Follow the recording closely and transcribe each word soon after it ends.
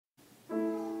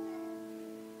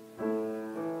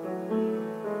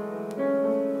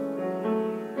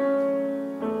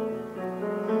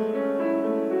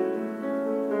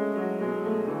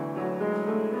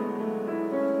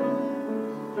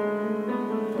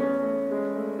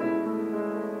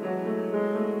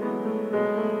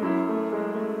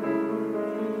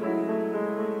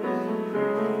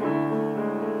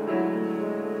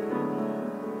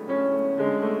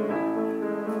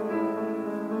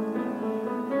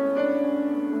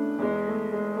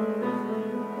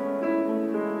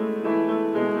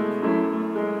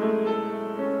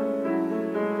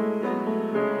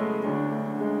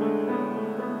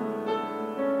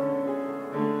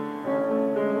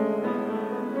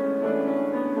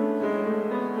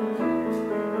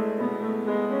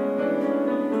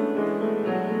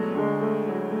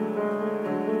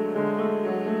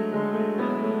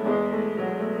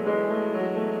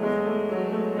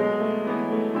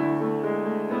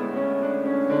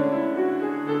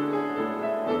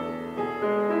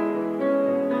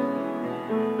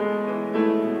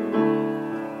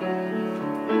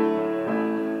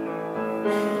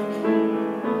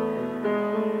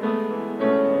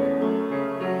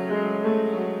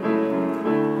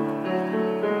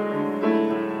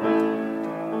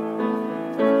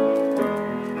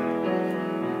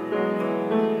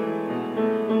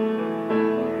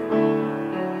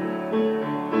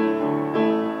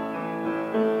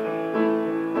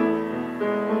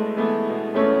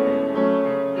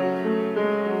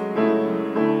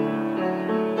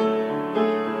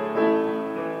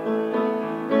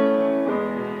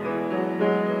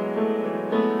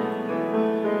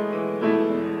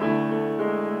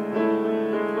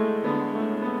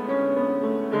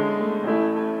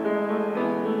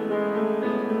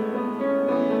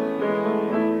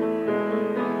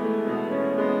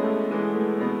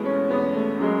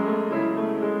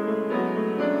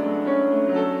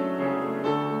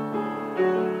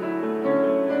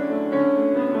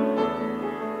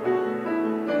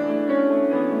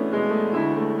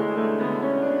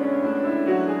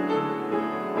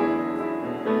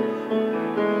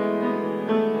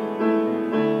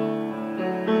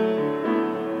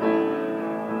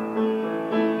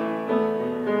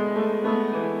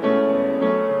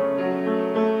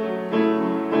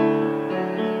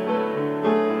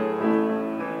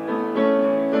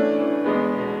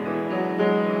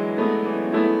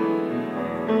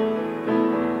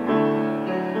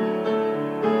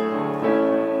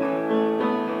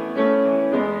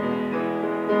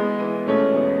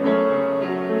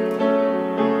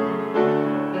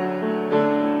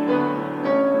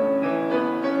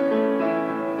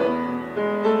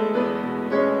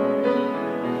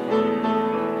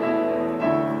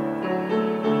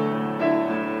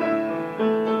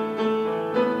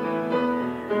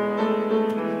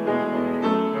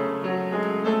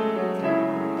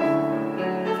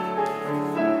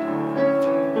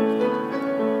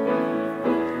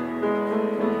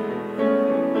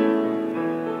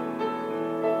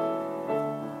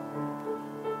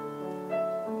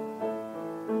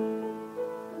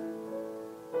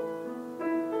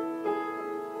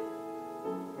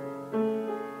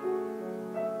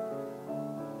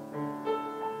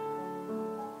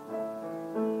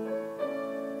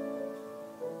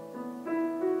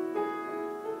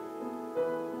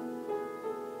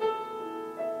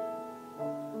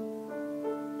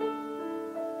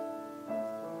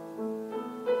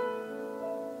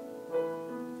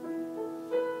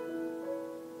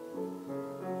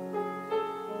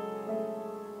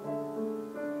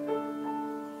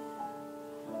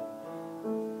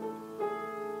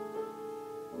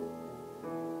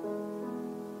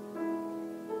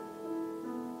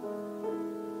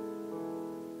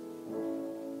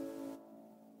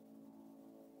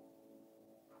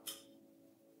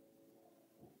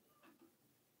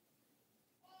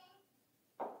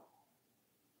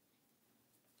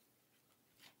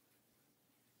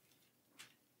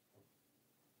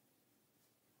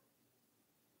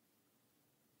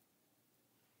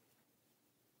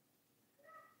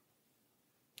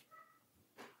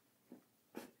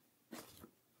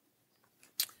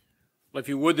Well, if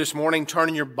you would this morning, turn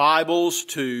in your Bibles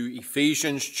to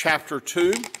Ephesians chapter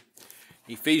 2.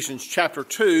 Ephesians chapter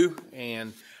 2,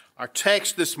 and our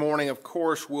text this morning, of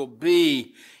course, will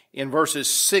be in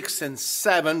verses 6 and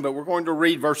 7, but we're going to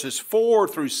read verses 4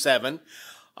 through 7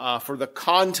 for the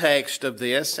context of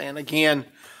this. And again,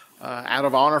 out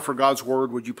of honor for God's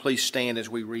Word, would you please stand as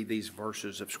we read these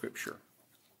verses of Scripture?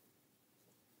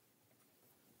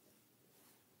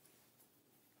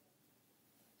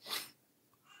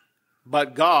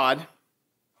 But God,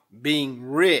 being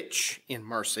rich in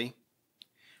mercy,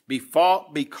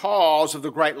 because of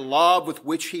the great love with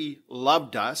which He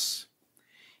loved us,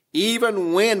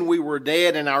 even when we were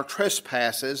dead in our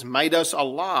trespasses, made us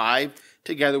alive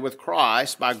together with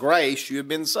Christ. By grace you have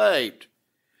been saved,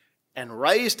 and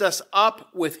raised us up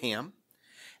with Him,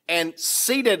 and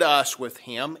seated us with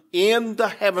Him in the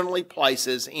heavenly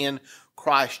places in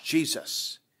Christ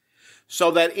Jesus, so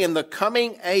that in the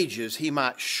coming ages He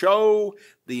might show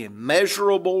the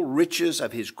immeasurable riches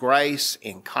of His grace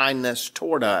and kindness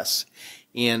toward us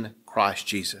in Christ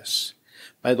Jesus.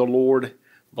 May the Lord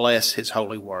bless His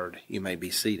holy word. You may be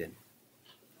seated.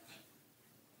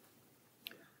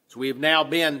 So we have now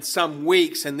been some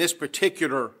weeks in this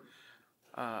particular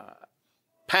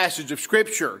passage of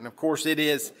Scripture. And of course it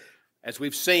is, as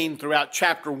we've seen throughout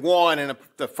chapter 1 and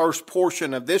the first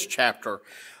portion of this chapter,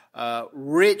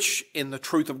 rich in the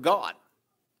truth of God.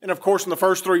 And of course, in the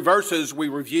first three verses we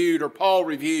reviewed, or Paul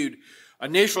reviewed,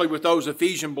 initially with those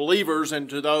Ephesian believers and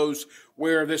to those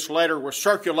where this letter was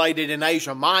circulated in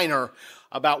Asia Minor,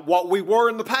 about what we were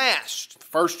in the past. The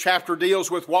first chapter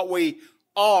deals with what we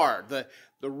are,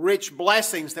 the rich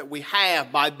blessings that we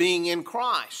have by being in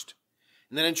Christ.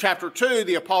 And then in chapter 2,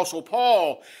 the Apostle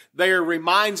Paul there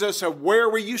reminds us of where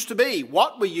we used to be,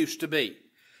 what we used to be,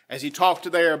 as he talked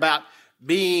there about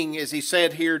being, as he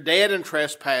said here, dead in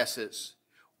trespasses,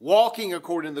 walking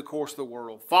according to the course of the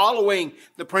world, following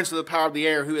the prince of the power of the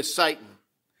air, who is Satan,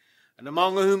 and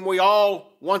among whom we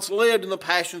all once lived in the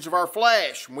passions of our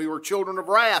flesh, and we were children of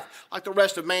wrath like the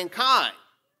rest of mankind.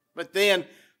 But then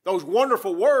those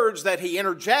wonderful words that he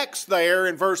interjects there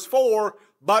in verse 4,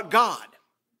 but God.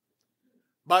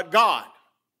 But God.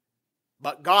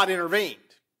 But God intervened.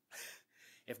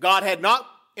 If God had not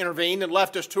intervened and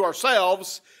left us to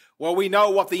ourselves, well, we know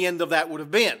what the end of that would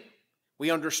have been. We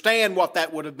understand what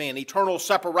that would have been. Eternal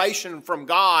separation from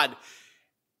God,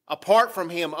 apart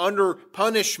from Him, under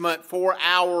punishment for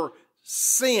our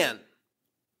sin.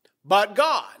 But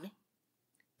God,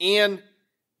 in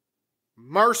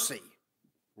mercy,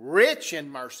 rich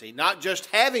in mercy, not just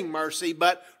having mercy,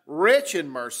 but rich in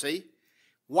mercy.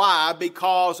 Why?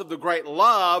 Because of the great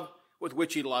love with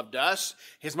which He loved us.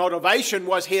 His motivation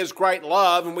was His great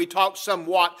love, and we talked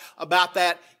somewhat about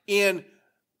that in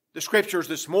the Scriptures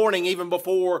this morning, even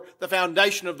before the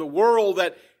foundation of the world,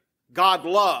 that God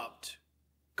loved.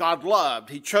 God loved.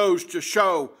 He chose to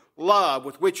show love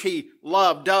with which He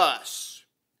loved us.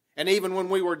 And even when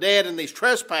we were dead in these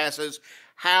trespasses,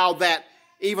 how that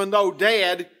even though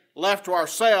dead, left to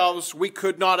ourselves, we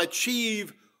could not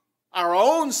achieve our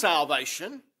own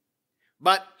salvation,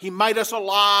 but He made us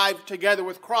alive together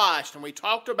with Christ. And we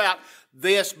talked about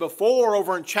this before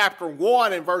over in chapter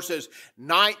 1 in verses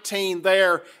 19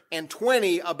 there and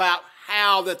 20 about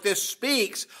how that this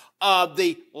speaks of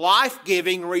the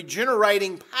life-giving,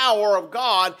 regenerating power of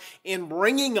God in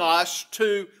bringing us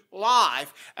to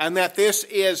life, and that this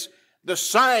is the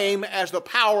same as the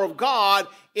power of God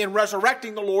in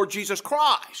resurrecting the Lord Jesus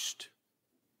Christ.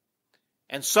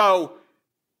 And so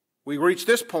we reach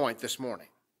this point this morning.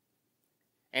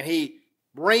 And he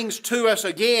brings to us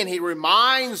again, he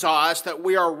reminds us that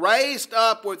we are raised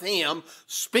up with Him,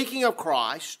 speaking of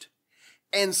Christ,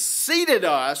 and seated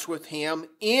us with Him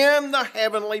in the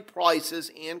heavenly places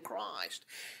in Christ.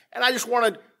 And I just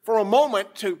wanted for a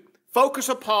moment to focus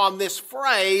upon this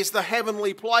phrase, the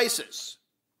heavenly places,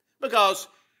 because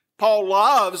Paul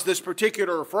loves this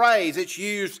particular phrase. It's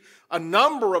used a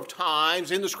number of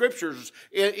times in the Scriptures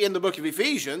in the book of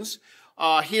Ephesians.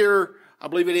 Here, I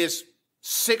believe it is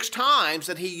 6 times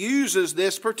that he uses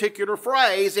this particular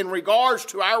phrase in regards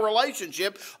to our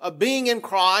relationship of being in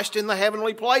Christ in the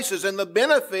heavenly places and the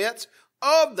benefits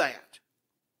of that.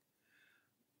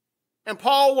 And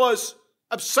Paul was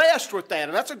obsessed with that,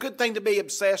 and that's a good thing to be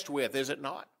obsessed with, is it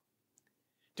not?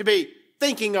 To be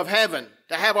thinking of heaven,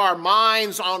 to have our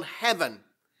minds on heaven.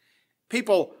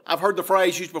 People, I've heard the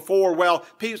phrase used before, well,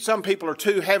 some people are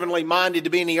too heavenly minded to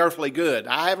be any earthly good.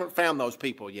 I haven't found those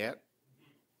people yet.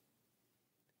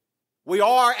 We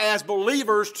are, as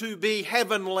believers, to be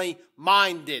heavenly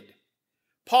minded.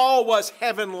 Paul was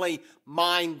heavenly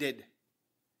minded.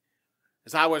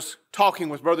 As I was talking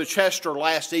with Brother Chester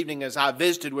last evening as I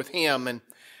visited with him and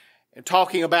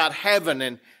talking about heaven,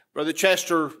 and Brother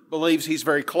Chester believes he's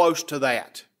very close to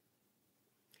that.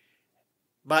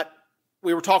 But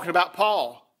we were talking about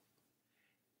Paul.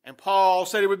 And Paul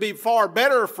said it would be far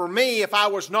better for me if I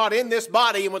was not in this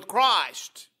body and with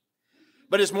Christ.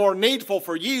 But it's more needful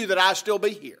for you that I still be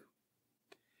here.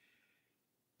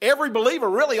 Every believer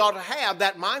really ought to have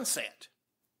that mindset.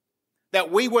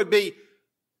 That we would be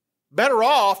better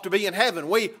off to be in heaven.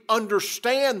 We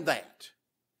understand that.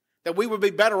 That we would be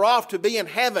better off to be in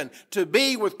heaven, to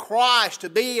be with Christ, to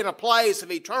be in a place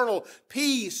of eternal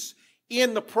peace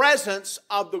in the presence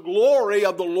of the glory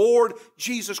of the Lord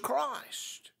Jesus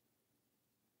Christ.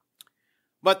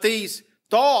 But these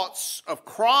thoughts of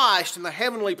Christ in the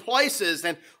heavenly places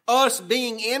and us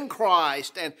being in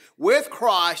Christ and with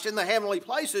Christ in the heavenly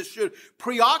places should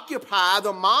preoccupy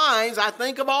the minds, I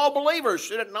think, of all believers,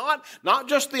 should it not? Not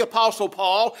just the Apostle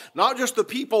Paul, not just the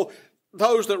people,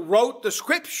 those that wrote the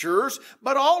Scriptures,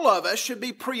 but all of us should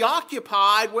be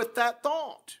preoccupied with that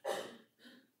thought.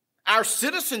 Our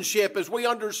citizenship, as we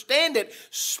understand it,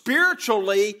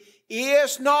 spiritually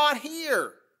is not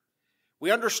here. We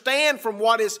understand from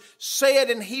what is said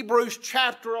in Hebrews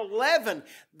chapter 11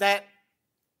 that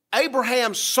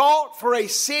Abraham sought for a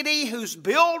city whose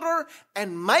builder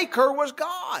and maker was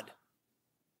God.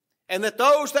 And that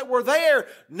those that were there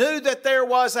knew that there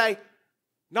was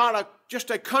just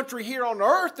a country here on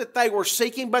earth that they were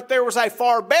seeking, but there was a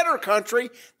far better country,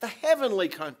 the heavenly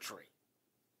country.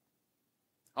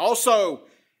 Also,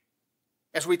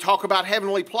 as we talk about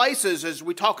heavenly places, as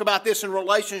we talk about this in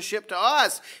relationship to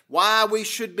us, why we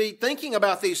should be thinking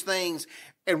about these things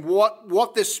and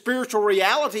what this spiritual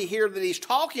reality here that he's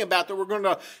talking about that we're going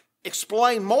to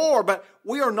explain more, but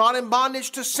we are not in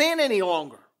bondage to sin any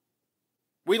longer.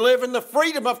 We live in the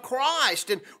freedom of Christ.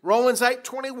 In Romans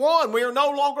 8:21, we are no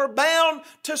longer bound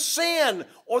to sin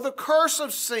or the curse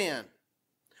of sin.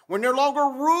 We're no longer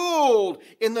ruled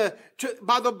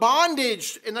by the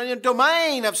bondage in the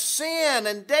domain of sin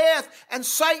and death and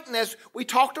Satan, as we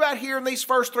talked about here in these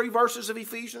first 3 verses of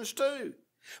Ephesians 2.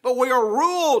 But we are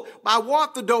ruled by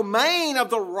what? The domain of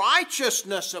the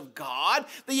righteousness of God,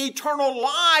 the eternal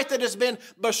life that has been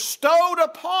bestowed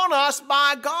upon us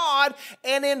by God,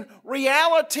 and in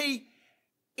reality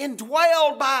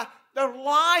indwelled by the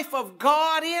life of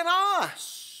God in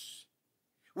us.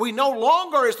 We no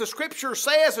longer, as the Scripture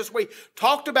says, as we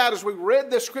talked about, as we read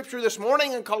this Scripture this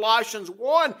morning in Colossians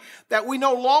 1, that we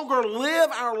no longer live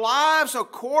our lives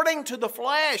according to the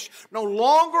flesh, no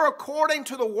longer according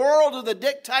to the world or the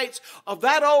dictates of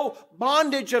that old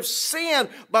bondage of sin,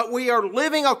 but we are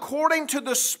living according to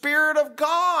the Spirit of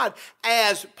God,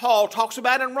 as Paul talks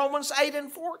about in Romans 8 and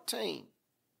 14.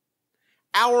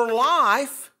 Our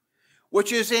life,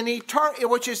 which is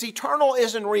eternal,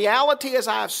 is in reality, as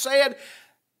I have said,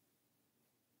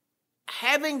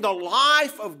 having the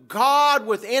life of God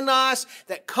within us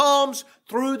that comes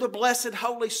through the blessed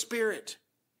Holy Spirit.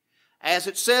 As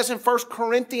it says in 1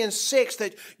 Corinthians 6,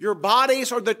 that your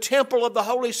bodies are the temple of the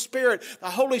Holy Spirit. The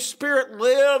Holy Spirit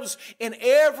lives in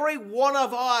every one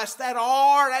of us that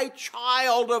are a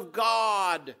child of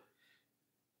God.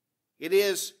 It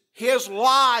is His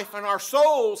life in our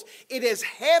souls. It is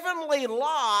heavenly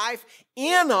life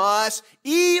in us,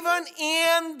 even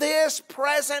in this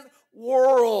present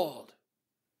world.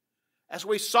 As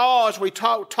we saw, as we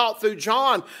taught through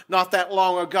John not that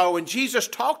long ago, and Jesus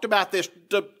talked about this,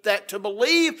 that to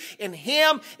believe in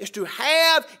Him is to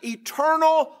have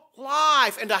eternal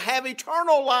life. And to have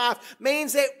eternal life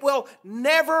means it will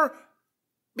never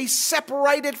be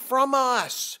separated from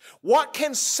us. What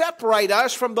can separate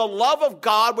us from the love of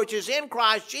God which is in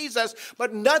Christ Jesus?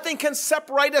 But nothing can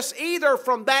separate us either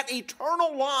from that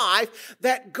eternal life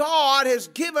that God has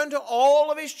given to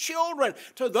all of His children.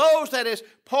 To those that, as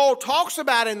Paul talks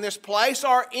about in this place,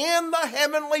 are in the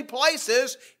heavenly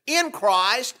places in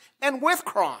Christ and with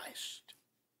Christ.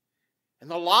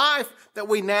 And the life that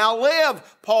we now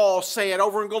live, Paul said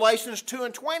over in Galatians 2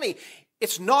 and 20,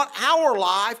 it's not our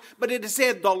life, but it is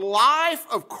said the life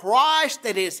of Christ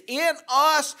that is in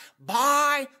us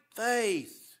by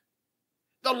faith.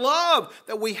 The love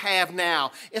that we have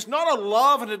now is not a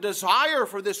love and a desire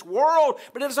for this world,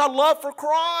 but it is a love for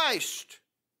Christ.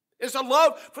 It's a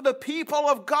love for the people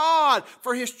of God,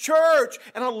 for His church,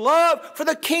 and a love for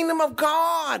the kingdom of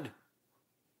God.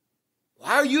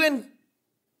 Why are you in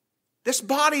this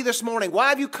body this morning? Why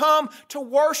have you come to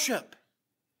worship?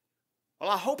 Well,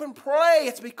 I hope and pray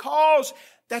it's because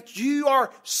that you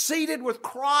are seated with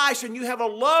Christ and you have a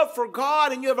love for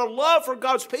God and you have a love for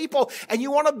God's people and you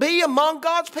want to be among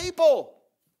God's people.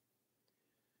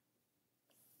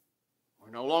 We're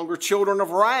We're no longer children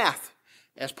of wrath,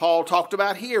 as Paul talked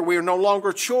about here. We are no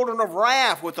longer children of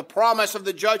wrath with the promise of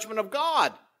the judgment of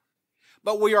God.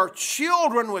 But we are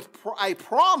children with a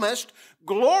promised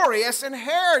glorious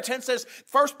inheritance, as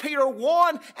 1 Peter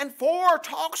 1 and 4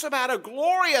 talks about a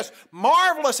glorious,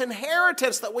 marvelous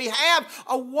inheritance that we have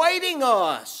awaiting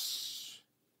us.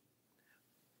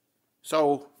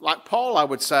 So, like Paul, I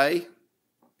would say,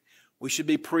 we should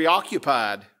be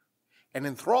preoccupied and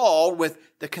enthralled with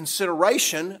the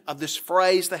consideration of this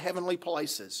phrase, the heavenly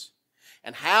places,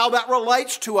 and how that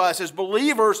relates to us as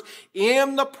believers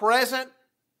in the present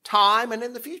time and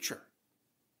in the future.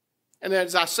 And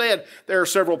as I said, there are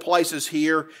several places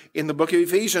here in the book of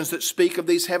Ephesians that speak of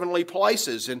these heavenly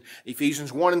places. And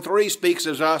Ephesians 1 and 3 speaks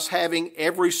of us having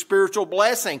every spiritual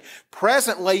blessing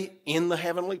presently in the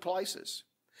heavenly places.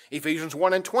 Ephesians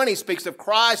 1 and 20 speaks of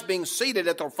Christ being seated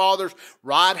at the Father's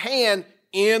right hand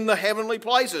in the heavenly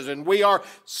places, and we are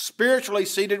spiritually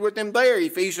seated with Him there.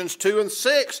 Ephesians 2 and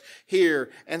 6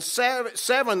 here, and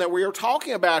 7 that we are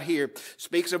talking about here,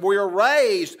 speaks of we are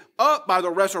raised up by the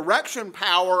resurrection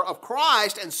power of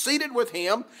Christ and seated with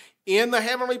Him in the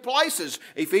heavenly places.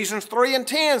 Ephesians 3 and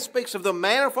 10 speaks of the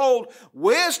manifold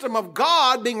wisdom of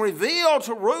God being revealed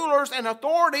to rulers and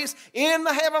authorities in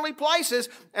the heavenly places.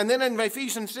 And then in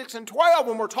Ephesians 6 and 12,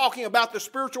 when we're talking about the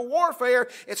spiritual warfare,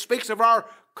 it speaks of the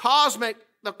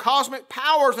cosmic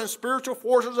powers and spiritual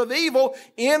forces of evil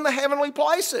in the heavenly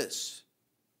places.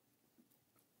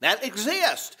 That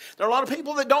exists. There are a lot of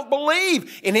people that don't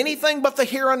believe in anything but the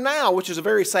here and now, which is a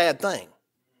very sad thing.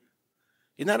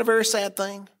 Isn't that a very sad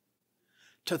thing?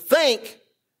 To think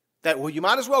that, well, you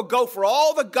might as well go for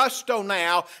all the gusto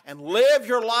now and live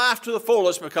your life to the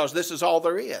fullest because this is all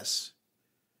there is.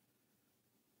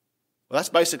 Well, that's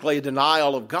basically a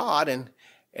denial of God, and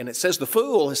it says the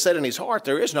fool has said in his heart,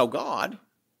 there is no God.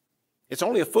 It's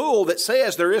only a fool that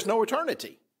says there is no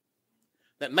eternity,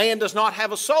 that man does not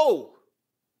have a soul.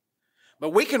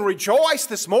 But we can rejoice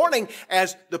this morning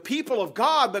as the people of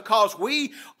God because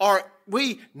we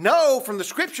know from the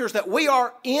Scriptures that we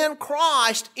are in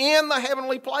Christ in the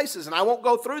heavenly places. And I won't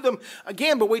go through them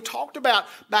again, but we talked about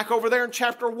back over there in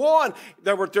chapter 1,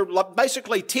 there were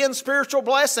basically 10 spiritual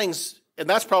blessings, and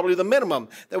that's probably the minimum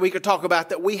that we could talk about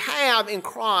that we have in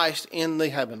Christ in the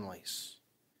heavenlies.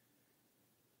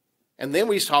 And then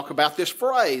we talk about this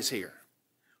phrase here,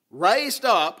 raised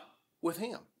up with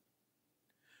Him.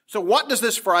 So what does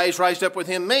this phrase, raised up with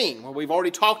Him, mean? Well, we've already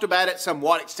talked about it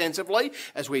somewhat extensively,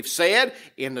 as we've said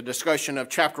in the discussion of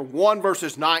chapter 1,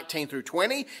 verses 19 through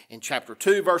 20, in chapter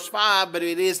 2, verse 5, but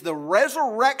it is the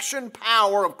resurrection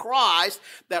power of Christ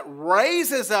that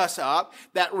raises us up,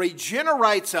 that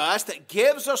regenerates us, that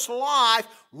gives us life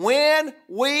when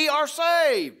we are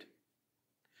saved.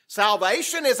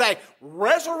 Salvation is a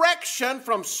resurrection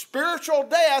from spiritual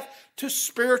death to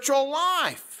spiritual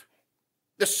life.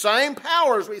 The same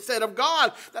power, as we said, of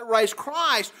God that raised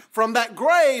Christ from that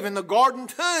grave in the garden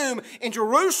tomb in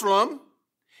Jerusalem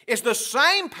is the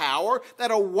same power that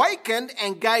awakened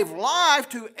and gave life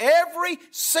to every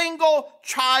single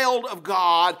child of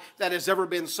God that has ever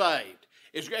been saved,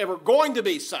 is ever going to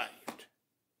be saved.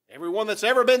 Everyone that's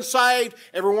ever been saved,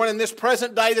 everyone in this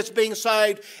present day that's being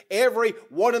saved,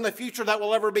 everyone in the future that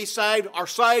will ever be saved are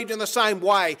saved in the same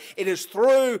way. It is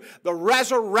through the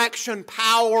resurrection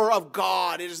power of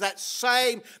God. It is that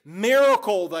same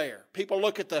miracle there. People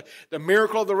look at the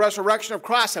miracle of the resurrection of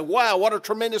Christ and say, wow, what a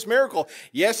tremendous miracle.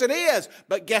 Yes, it is.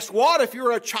 But guess what? If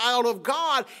you're a child of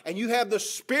God and you have the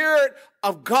Spirit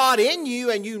of God in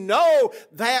you and you know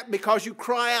that because you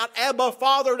cry out, Abba,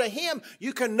 Father, to Him,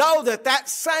 you can know that that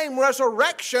same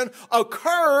resurrection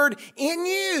occurred in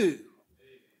you.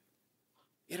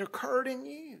 It occurred in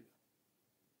you.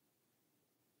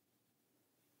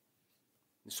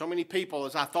 And so many people,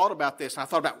 as I thought about this, I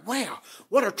thought about, wow,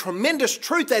 what a tremendous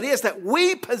truth that is that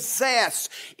we possess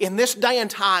in this day and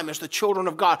time as the children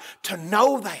of God, to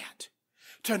know that.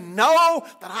 To know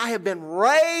that I have been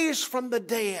raised from the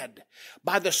dead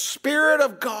by the Spirit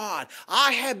of God.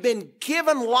 I have been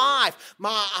given life.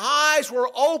 My eyes were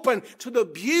open to the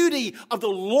beauty of the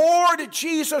Lord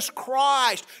Jesus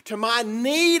Christ, to my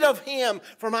need of Him,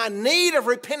 for my need of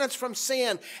repentance from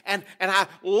sin. And I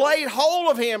laid hold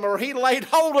of Him, or He laid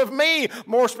hold of me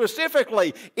more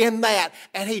specifically in that.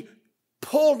 And He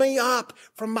pulled me up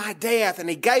from my death, and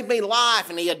He gave me life,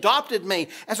 and He adopted me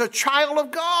as a child of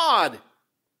God.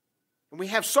 And we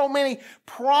have so many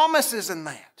promises in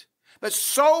that. But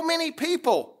so many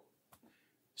people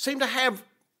seem to have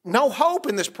no hope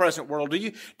in this present world. Do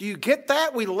you get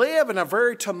that? We live in a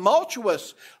very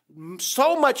tumultuous,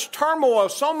 so much turmoil,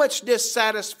 so much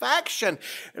dissatisfaction.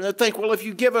 And they think, well, if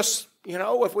you give us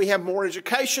if we have more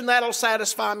education, that'll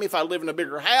satisfy me. If I live in a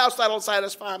bigger house, that'll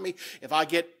satisfy me. If I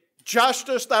get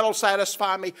justice, that'll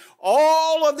satisfy me.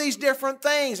 All of these different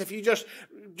things, if you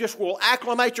just will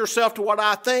acclimate yourself to what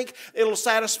I think, it'll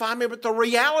satisfy me. But the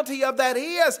reality of that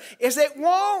is it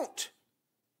won't.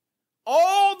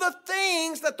 All the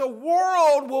things that the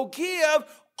world will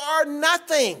give are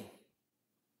nothing,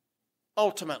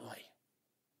 ultimately.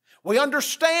 We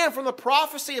understand from the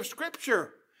prophecy of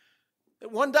Scripture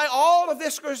that one day all of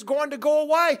this is going to go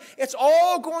away. It's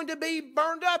all going to be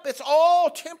burned up. It's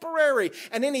all temporary.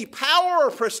 And any power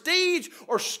or prestige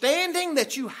or standing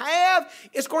that you have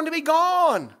is going to be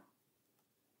gone.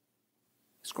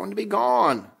 It's going to be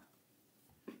gone.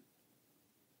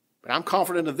 But I'm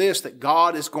confident of this, that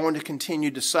God is going to continue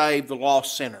to save the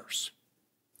lost sinners.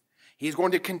 He's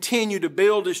going to continue to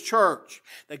build His church.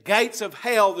 The gates of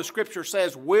hell, the Scripture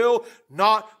says, will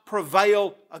not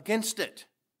prevail against it.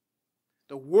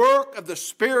 The work of the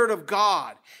Spirit of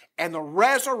God and the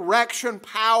resurrection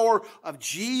power of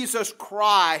Jesus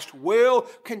Christ will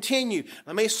continue.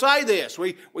 Let me say this.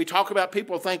 We talk about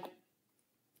people think,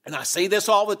 and I see this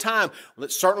all the time, well,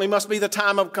 it certainly must be the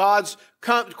time of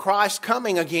Christ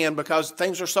coming again because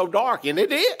things are so dark. And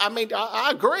it is.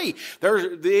 I agree.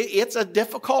 It's a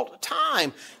difficult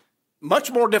time.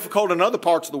 Much more difficult in other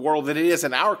parts of the world than it is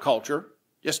in our culture.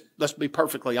 Just let's be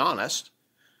perfectly honest.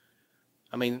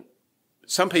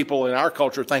 Some people in our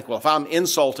culture think, well, if I'm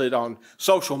insulted on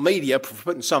social media for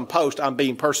putting some post, I'm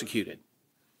being persecuted.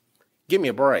 Give me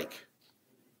a break.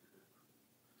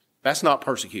 That's not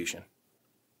persecution.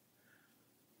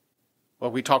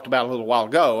 Well, we talked about a little while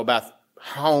ago about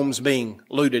homes being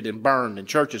looted and burned and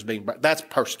churches being burned. That's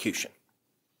persecution.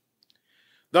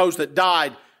 Those that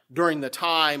died during the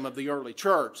time of the early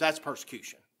church, that's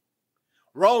persecution.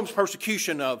 Rome's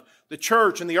persecution of the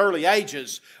church in the early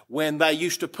ages when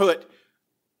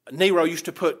Nero used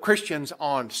to put Christians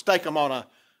stake them on a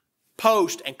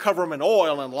post and cover them in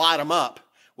oil and light them up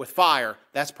with fire.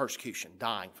 That's persecution,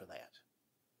 dying for that.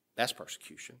 That's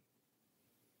persecution.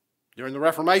 During the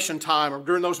Reformation time or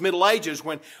during those Middle Ages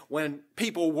when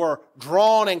people were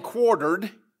drawn and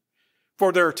quartered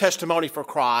for their testimony for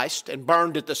Christ and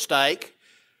burned at the stake,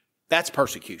 that's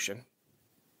persecution.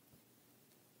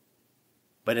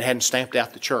 But it hadn't stamped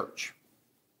out the church.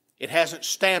 It hasn't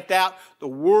stamped out the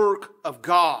work of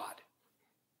God.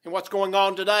 And what's going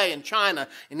on today in China,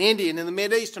 in India, and in the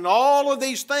Mideast, and all of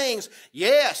these things,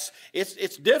 yes,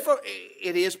 it's different.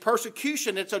 It is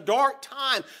persecution. It's a dark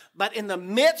time. But in the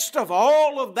midst of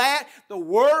all of that, the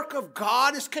work of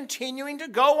God is continuing to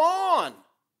go on.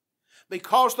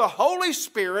 Because the Holy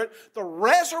Spirit, the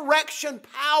resurrection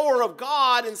power of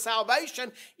God in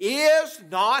salvation, is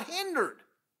not hindered.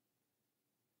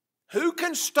 Who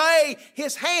can stay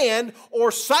His hand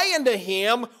or say unto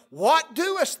Him, what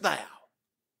doest thou?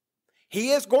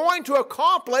 He is going to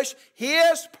accomplish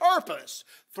His purpose.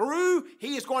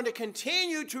 He is going to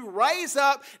continue to raise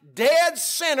up dead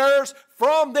sinners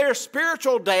from their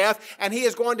spiritual death, and He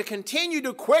is going to continue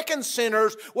to quicken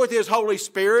sinners with His Holy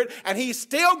Spirit, and He's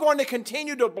still going to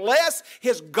continue to bless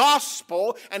His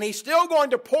gospel, and He's still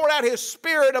going to pour out His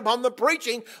Spirit upon the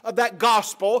preaching of that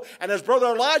gospel. And as Brother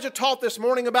Elijah taught this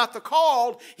morning about the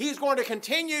called, He's going to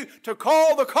continue to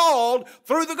call the called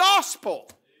through the gospel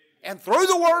and through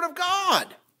the Word of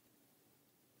God.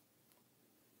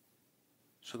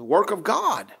 So the work of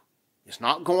God is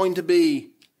not going to be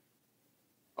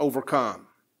overcome.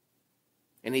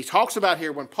 And he talks about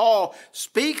here, when Paul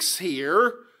speaks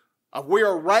here of we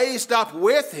are raised up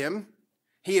with Him,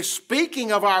 he is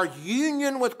speaking of our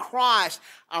union with Christ,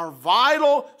 our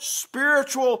vital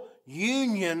spiritual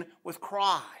union with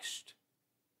Christ.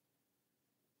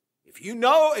 If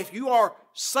you are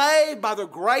saved by the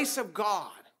grace of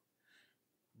God,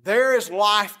 there is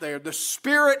life there. The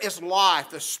Spirit is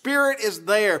life. The Spirit is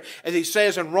there, as he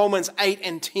says in Romans 8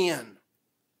 and 10. And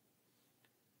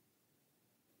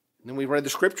then we read the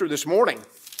Scripture this morning.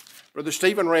 Brother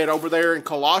Stephen read over there in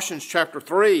Colossians chapter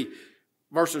 3,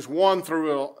 verses 1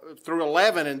 through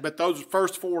 11. But those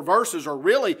first 4 verses are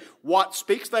really what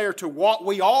speaks there to what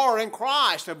we are in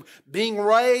Christ, of being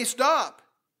raised up.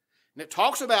 And it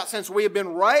talks about, since we have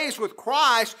been raised with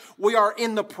Christ, we are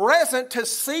in the present to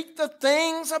seek the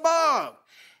things above.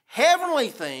 Heavenly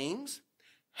things,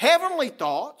 heavenly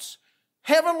thoughts,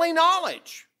 heavenly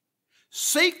knowledge.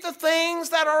 Seek the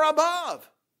things that are above.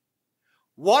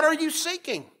 What are you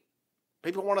seeking?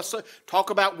 People want to talk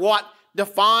about what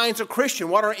defines a Christian.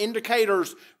 What are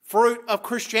indicators, fruit of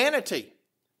Christianity?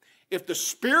 If the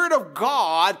Spirit of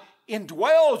God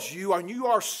indwells you and you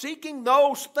are seeking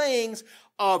those things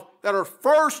that are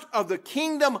first of the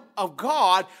kingdom of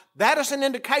God, that is an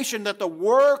indication that the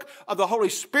work of the Holy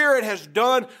Spirit has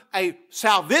done a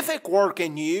salvific work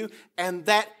in you and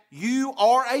that you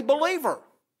are a believer.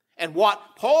 And what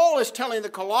Paul is telling the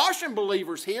Colossian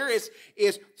believers here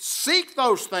is seek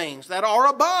those things that are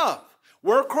above,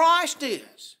 where Christ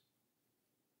is.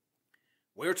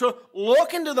 We're to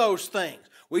look into those things.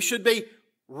 We should be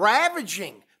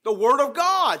ravaging the Word of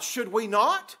God, should we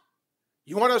not?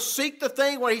 You want to seek the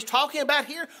thing, what he's talking about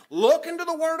here? Look into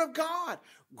the Word of God.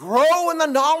 Grow in the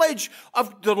knowledge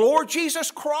of the Lord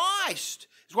Jesus Christ.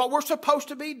 Is what we're supposed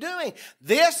to be doing.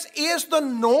 This is the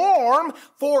norm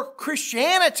for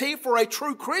Christianity, for a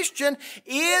true Christian,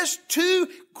 is to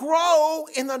grow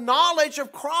in the knowledge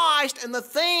of Christ and the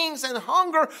things and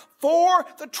hunger for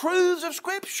the truths of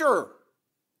Scripture.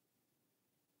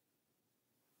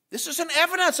 This is an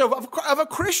evidence of a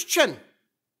Christian.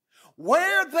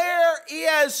 Where there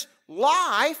is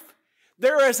life,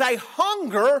 there is a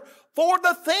hunger for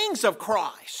the things of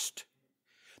Christ.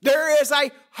 There is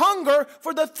a hunger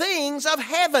for the things of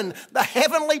heaven, the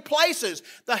heavenly places,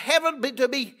 to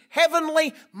be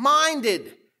heavenly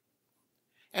minded.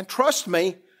 And trust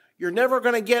me, you're never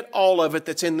going to get all of it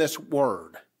that's in this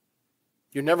word.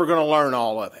 You're never going to learn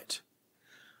all of it.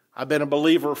 I've been a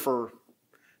believer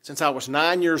since I was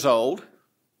 9 years old.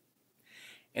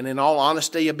 And in all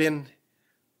honesty, I've been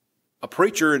a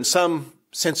preacher in some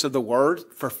sense of the word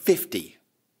for 50.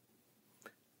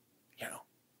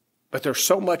 But there's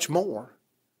so much more.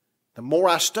 The more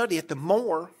I study it, the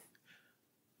more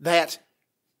that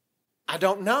I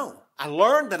don't know. I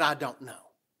learned that I don't know.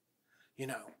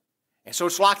 And so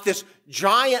it's like this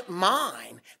giant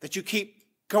mine that you keep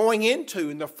going into.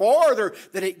 And the farther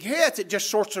that it gets, it just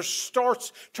sort of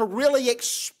starts to really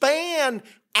expand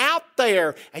out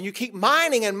there. And you keep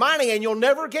mining and you'll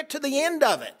never get to the end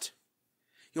of it.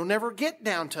 You'll never get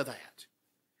down to that.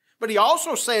 But he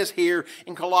also says here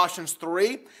in Colossians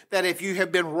 3 that if you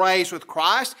have been raised with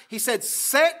Christ, he said,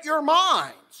 set your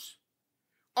minds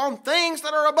on things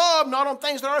that are above, not on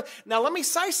things that are... Now let me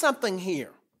say something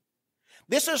here.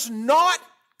 This is not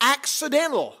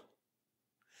accidental.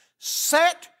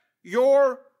 Set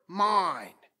your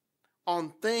mind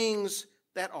on things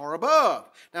that are above.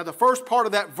 Now the first part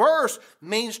of that verse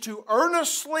means to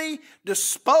earnestly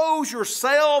dispose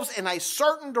yourselves in a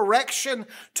certain direction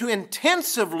to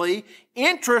intensively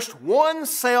interest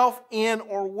oneself in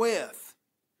or with.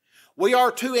 We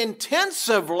are to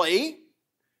intensively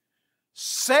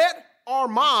set our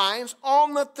minds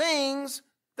on the things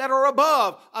that are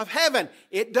above, of heaven.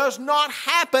 It does not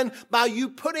happen by you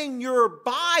putting your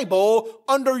Bible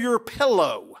under your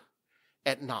pillow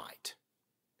at night.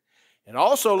 And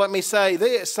also, let me say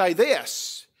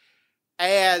this,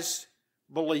 as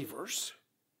believers,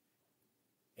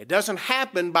 it doesn't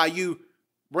happen by you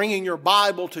bringing your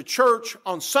Bible to church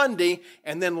on Sunday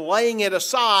and then laying it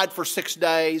aside for 6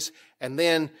 days and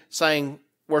then saying,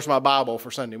 where's my Bible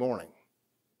for Sunday morning?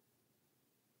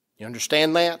 You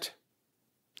understand that?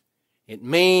 It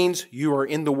means you are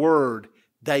in the Word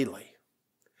daily.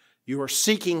 You are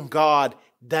seeking God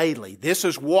daily. This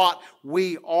is what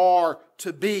we are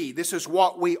to be. This is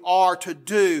what we are to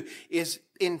do, is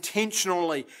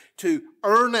intentionally, to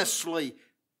earnestly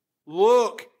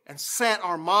look and set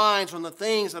our minds on the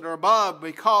things that are above.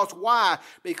 Because why?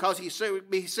 Because he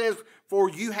says, for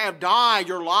you have died,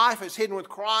 your life is hidden with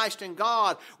Christ in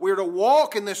God. We're to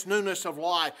walk in this newness of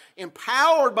life,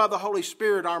 empowered by the Holy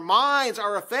Spirit. Our minds,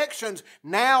 our affections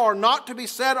now are not to be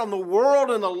set on the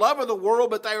world and the love of the world,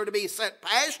 but they are to be set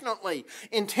passionately,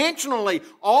 intentionally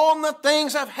on the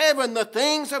things of heaven, the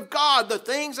things of God, the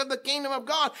things of the kingdom of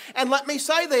God. And let me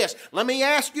say this, let me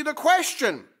ask you the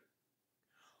question.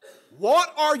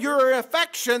 What are your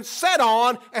affections set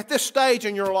on at this stage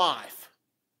in your life?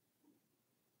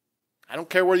 I don't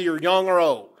care whether you're young or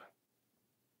old.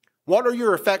 What are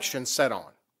your affections set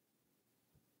on?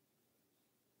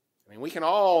 I mean, we can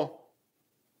all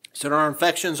set our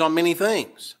affections on many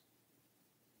things.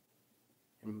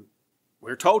 And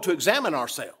we're told to examine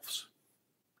ourselves,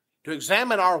 to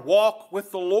examine our walk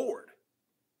with the Lord.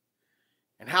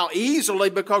 And how easily,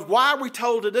 because why are we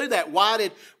told to do that? Why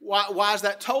is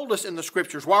that told us in the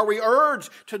Scriptures? Why are we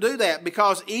urged to do that?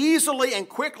 Because easily and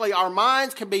quickly our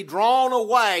minds can be drawn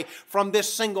away from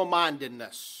this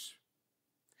single-mindedness.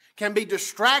 Can be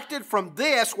distracted from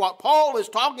this, what Paul is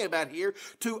talking about here,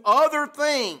 to other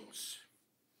things.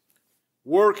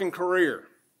 Work and career.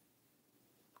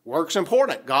 Work's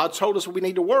important. God told us we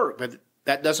need to work, but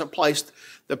that doesn't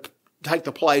take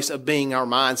the place of being our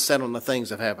minds set on the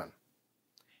things of heaven.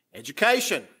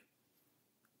 Education.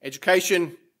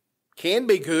 Education can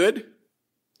be good.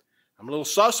 I'm a little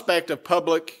suspect of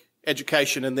public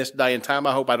education in this day and time.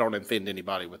 I hope I don't offend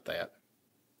anybody with that.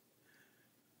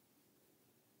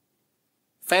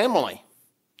 Family.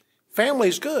 Family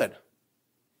is good.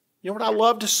 You know what I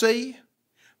love to see?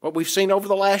 What we've seen over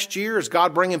the last year is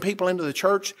God bringing people into the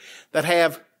church that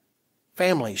have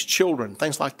families, children,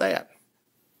 things like that.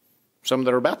 Some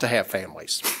that are about to have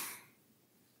families.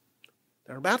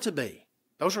 They're about to be.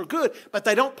 Those are good, but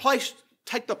they don't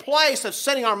take the place of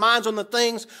setting our minds on the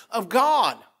things of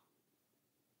God.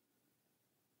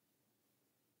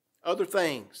 Other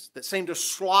things that seem to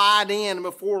slide in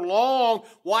before long,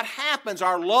 what happens?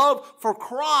 Our love for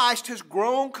Christ has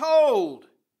grown cold.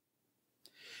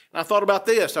 And I thought about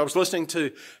this. I was listening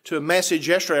to a message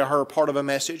yesterday. I heard part of a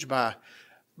message by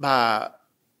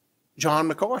John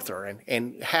MacArthur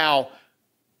and how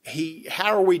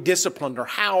are we disciplined, or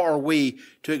how are we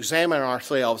to examine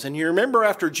ourselves? And you remember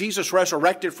after Jesus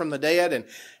resurrected from the dead,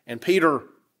 and Peter,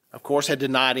 of course, had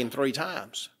denied him 3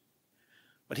 times.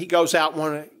 But he goes out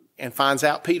and finds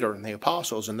out Peter and the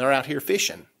apostles, and they're out here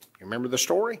fishing. You remember the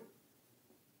story?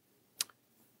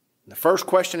 And the first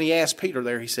question he asked Peter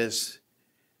there, he says,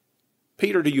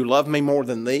 Peter, do you love me more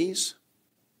than these?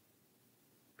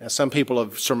 Now, some people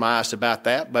have surmised about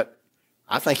that, but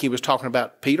I think he was talking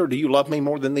about, Peter, do you love me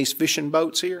more than these fishing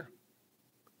boats here?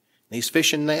 These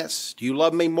fishing nets? Do you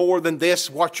love me more than this,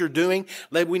 what you're doing?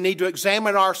 We need to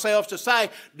examine ourselves to say,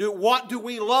 what do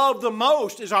we love the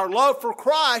most? Is our love for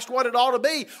Christ what it ought to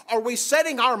be? Are we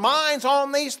setting our minds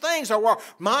on these things? Are our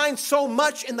minds so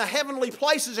much in the heavenly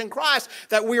places in Christ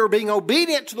that we are being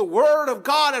obedient to the Word of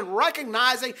God and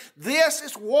recognizing this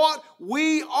is what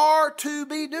we are to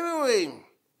be doing?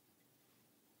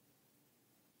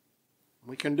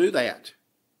 We can do that.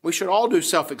 We should all do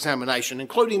self-examination,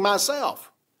 including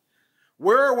myself.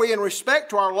 Where are we in respect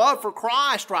to our love for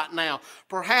Christ right now?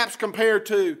 Perhaps compared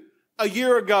to a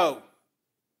year ago,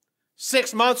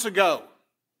 6 months ago.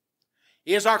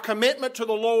 Is our commitment to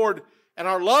the Lord and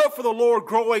our love for the Lord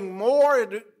growing more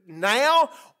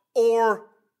now? Or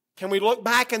can we look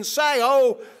back and say,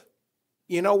 oh,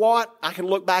 you know what? I can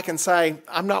look back and say,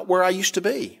 I'm not where I used to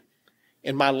be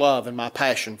in my love and my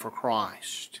passion for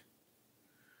Christ.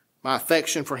 My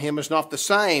affection for Him is not the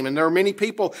same. And there are many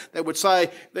people that would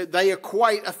say that they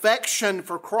equate affection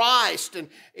for Christ and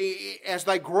as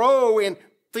they grow in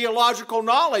theological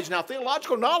knowledge. Now,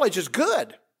 theological knowledge is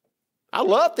good. I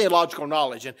love theological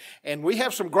knowledge. And we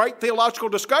have some great theological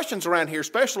discussions around here,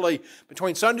 especially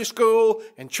between Sunday school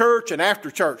and church and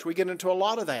after church. We get into a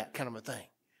lot of that kind of a thing.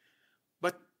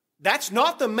 But that's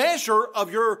not the measure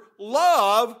of your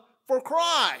love for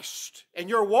Christ and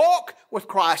your walk with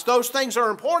Christ. Those things are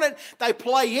important. They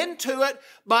play into it.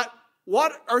 But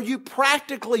what are you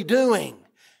practically doing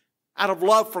out of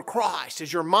love for Christ?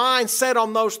 Is your mind set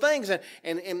on those things? And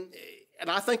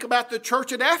I think about the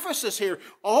church at Ephesus here.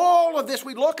 All of this,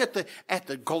 we look at the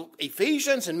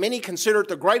Ephesians, and many consider it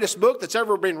the greatest book that's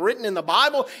ever been written in the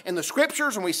Bible and the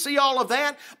Scriptures, and we see all of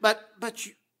that. But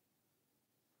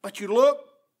you look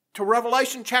to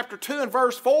Revelation chapter 2 and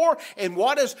verse 4, and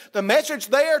what is the message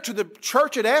there to the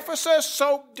church at Ephesus?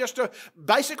 So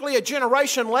basically a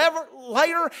generation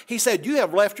later, he said, you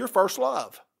have left your first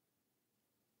love.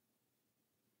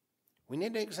 We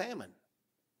need to examine.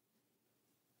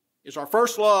 Is our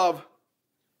first love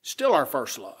still our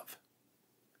first love?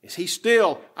 Is He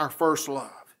still our first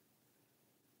love?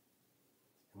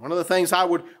 One of the things I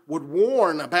would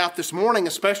warn about this morning,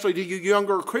 especially to you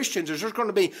younger Christians, is there's going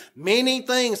to be many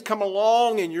things come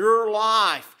along in your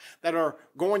life that are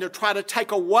going to try to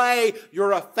take away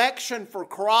your affection for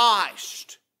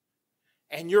Christ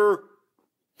and your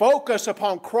focus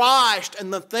upon Christ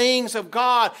and the things of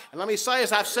God. And let me say,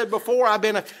 as I've said before, I've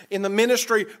been in the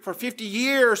ministry for 50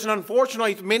 years, and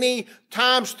unfortunately, many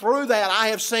times through that, I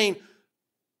have seen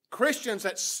Christians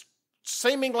that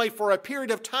seemingly for a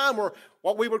period of time were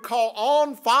what we would call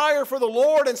on fire for the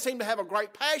Lord and seemed to have a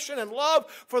great passion and love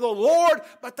for the Lord,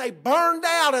 but they burned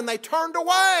out and they turned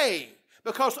away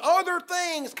because other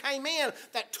things came in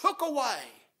that took away,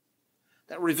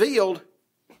 that revealed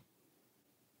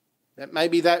that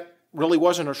maybe that really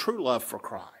wasn't a true love for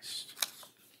Christ.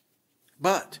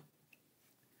 But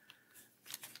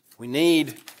we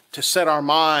need to set our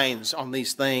minds on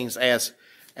these things as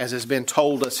has been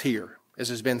told us here, as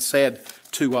has been said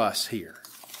to us here.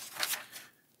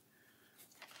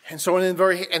 And so it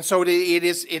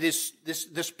is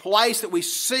this place that we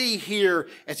see here,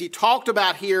 as he talked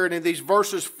about here, and in these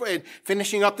verses,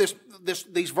 finishing up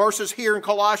these verses here in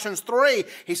Colossians 3,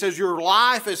 he says, your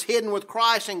life is hidden with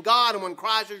Christ in God, and when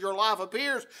Christ as your life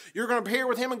appears, you're going to appear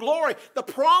with Him in glory. The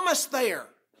promise there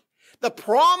The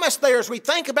promise there, as we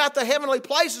think about the heavenly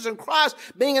places and Christ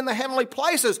being in the heavenly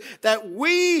places, that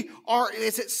we are,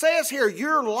 as it says here,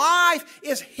 your life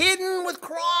is hidden with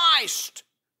Christ.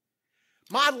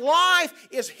 My life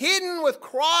is hidden with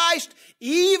Christ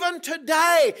even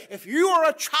today. If you are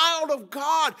a child of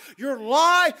God, your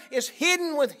life is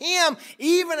hidden with Him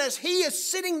even as He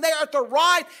is sitting there at the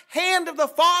right hand of the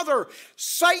Father.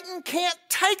 Satan can't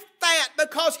take that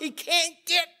because he can't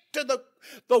get to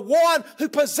the one who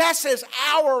possesses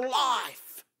our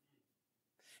life.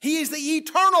 He is the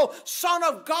eternal Son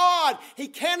of God.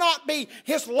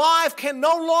 His life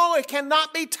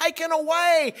cannot be taken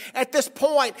away at this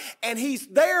point. And He's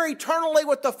there eternally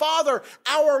with the Father.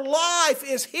 Our life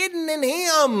is hidden in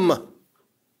Him.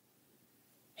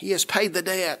 He has paid the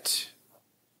debt.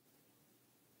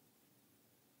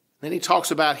 Then he talks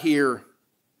about here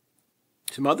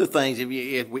some other things.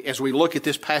 As we look at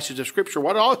this passage of Scripture,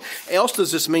 what else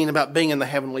does this mean about being in the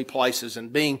heavenly places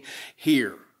and being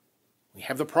here? We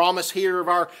have the promise here of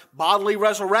our bodily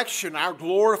resurrection, our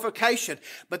glorification.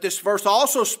 But this verse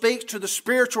also speaks to the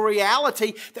spiritual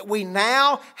reality that we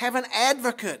now have an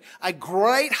advocate, a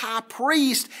great high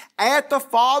priest at the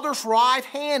Father's right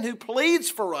hand who pleads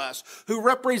for us, who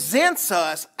represents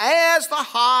us as the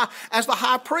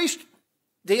high priest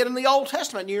did in the Old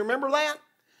Testament. Do you remember that?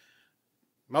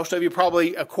 Most of you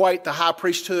probably equate the high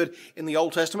priesthood in the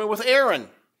Old Testament with Aaron.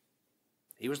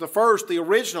 He was the first, the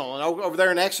original. And over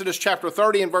there in Exodus chapter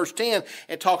 30 and verse 10,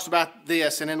 it talks about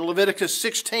this. And in Leviticus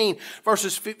 16,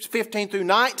 verses 15 through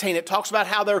 19, it talks about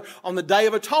how they're on the Day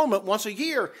of Atonement once a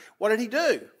year. What did he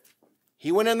do?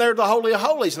 He went in there to the Holy of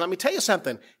Holies. And let me tell you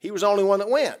something. He was the only one that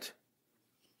went.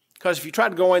 Because if you tried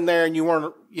to go in there and you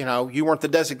weren't the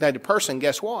designated person,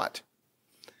 guess what?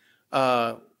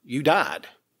 You died.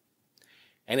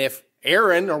 And if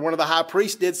Aaron or one of the high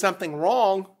priests did something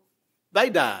wrong, they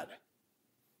died.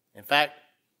 In fact,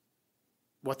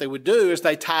 what they would do is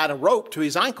they tied a rope to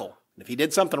his ankle. If he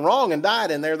did something wrong and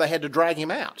died in there, they had to drag him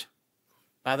out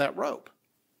by that rope.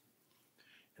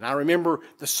 And I remember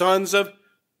the sons of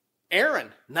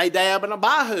Aaron, Nadab and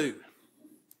Abihu,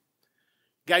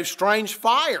 gave strange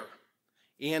fire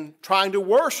in trying to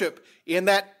worship in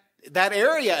that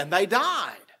area, and they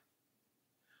died.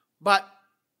 But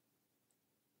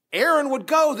Aaron would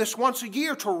go this once a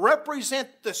year to represent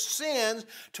the sins,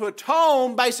 to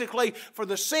atone basically for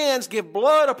the sins, give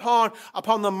blood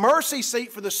upon the mercy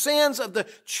seat for the sins of the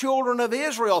children of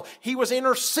Israel. He was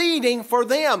interceding for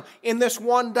them in this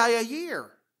one day a year.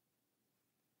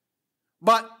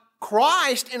 But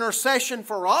Christ's intercession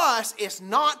for us is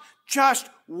not just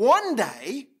one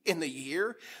day in the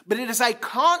year, but it is a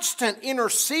constant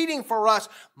interceding for us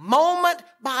moment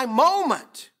by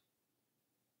moment.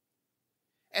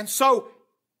 And so,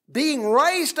 being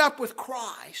raised up with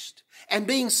Christ and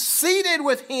being seated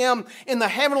with Him in the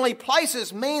heavenly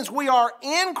places means we are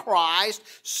in Christ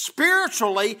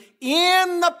spiritually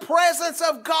in the presence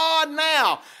of God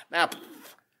now. Now,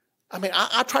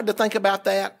 I tried to think about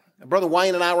that. Brother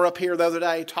Wayne and I were up here the other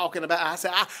day talking about it. I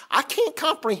said, I can't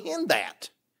comprehend that.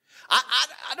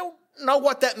 I don't know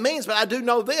what that means, but I do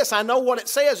know this. I know what it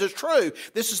says is true.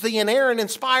 This is the inerrant,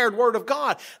 inspired Word of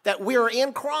God, that we are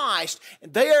in Christ,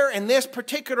 there in this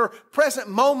particular present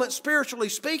moment, spiritually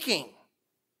speaking.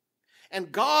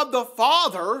 And God the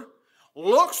Father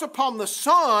looks upon the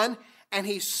Son, and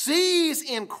He sees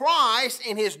in Christ,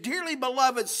 in His dearly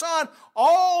beloved Son,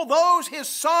 all those His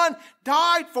Son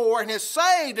died for and has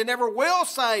saved and ever will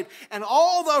save, and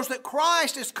all those that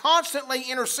Christ is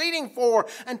constantly interceding for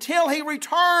until He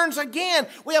returns again.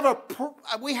 We have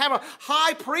a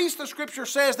high priest, the Scripture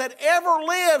says, that ever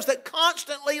lives, that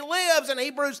constantly lives in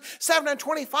Hebrews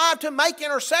 7:25 to make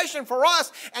intercession for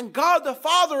us. And God the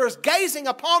Father is gazing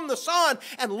upon the Son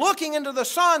and looking into the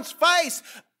Son's face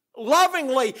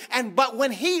lovingly, but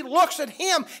when He looks at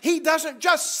Him, He doesn't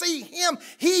just see Him,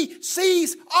 He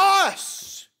sees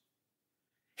us.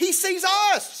 He sees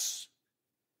us.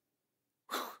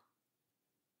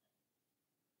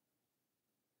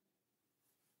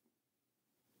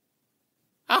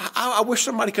 I wish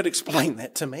somebody could explain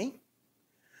that to me.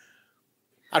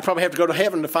 I'd probably have to go to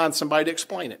heaven to find somebody to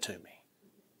explain it to me.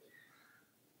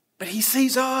 But He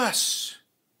sees us.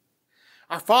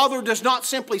 Our Father does not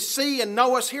simply see and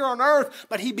know us here on earth,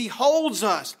 but He beholds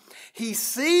us. He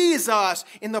sees us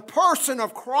in the person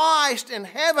of Christ in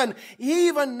heaven.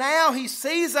 Even now He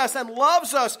sees us and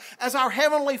loves us as our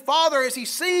Heavenly Father, as He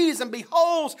sees and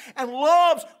beholds and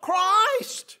loves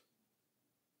Christ.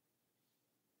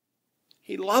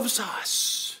 He loves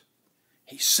us.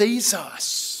 He sees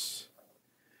us.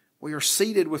 We are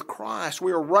seated with Christ.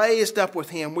 We are raised up with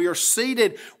Him. We are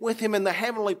seated with Him in the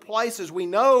heavenly places. We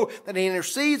know that He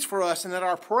intercedes for us and that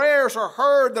our prayers are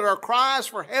heard, that our cries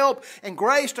for help and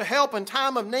grace to help in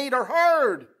time of need are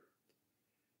heard.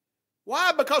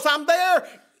 Why? Because I'm there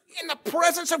in the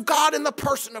presence of God in the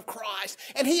person of Christ.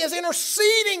 And He is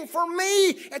interceding for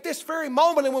me at this very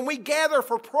moment. And when we gather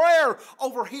for prayer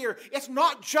over here, it's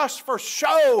not just for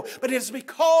show, but it's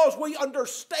because we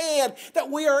understand that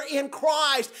we are in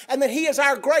Christ and that He is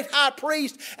our great high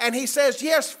priest. And He says,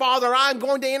 yes, Father, I'm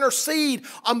going to intercede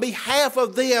on behalf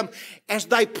of them as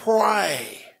they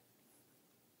pray.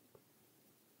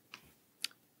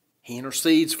 He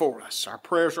intercedes for us. Our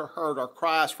prayers are heard. Our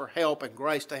cries for help and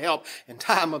grace to help in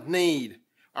time of need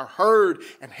are heard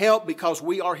and helped because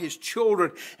we are His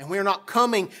children and we are not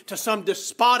coming to some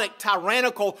despotic,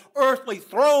 tyrannical, earthly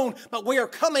throne, but we are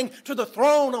coming to the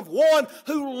throne of one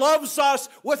who loves us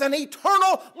with an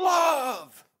eternal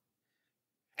love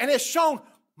and has shown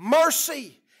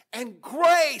mercy and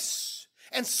grace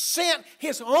and sent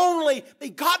His only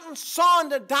begotten Son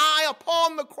to die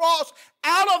upon the cross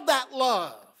out of that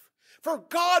love. For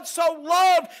God so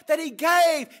loved that He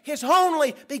gave His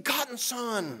only begotten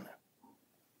Son.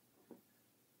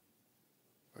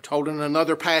 We're told in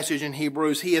another passage in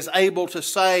Hebrews, He is able to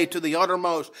save to the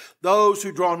uttermost those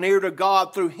who draw near to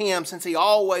God through Him, since He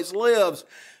always lives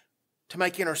to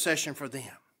make intercession for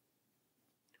them.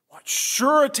 What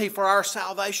surety for our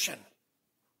salvation.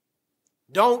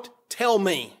 Don't tell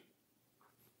me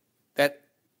that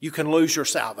you can lose your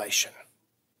salvation.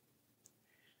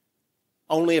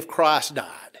 Only if Christ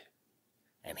died,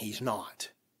 and He's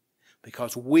not.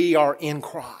 Because we are in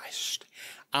Christ.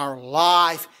 Our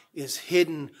life is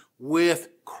hidden with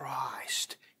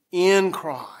Christ, in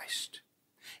Christ.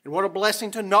 And what a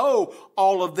blessing to know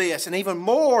all of this, and even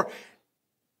more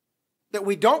that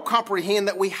we don't comprehend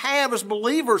that we have as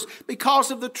believers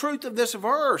because of the truth of this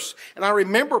verse. And I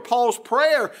remember Paul's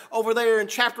prayer over there in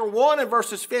chapter 1 and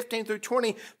verses 15 through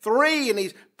 23, and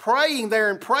he's praying there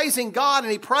and praising God,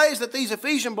 and he prays that these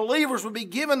Ephesian believers would be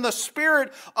given the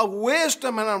spirit of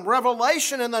wisdom and of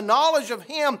revelation and the knowledge of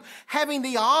Him, having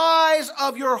the eyes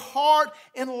of your heart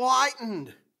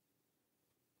enlightened.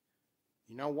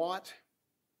 You know what?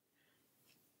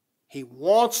 He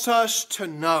wants us to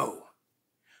know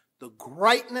the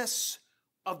greatness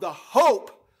of the hope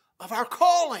of our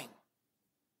calling.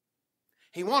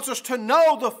 He wants us to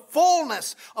know the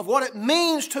fullness of what it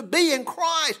means to be in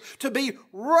Christ, to be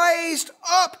raised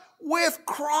up with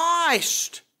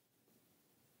Christ.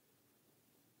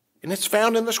 And it's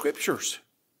found in the Scriptures.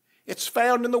 It's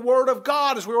found in the Word of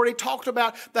God, as we already talked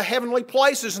about the heavenly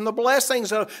places and the blessings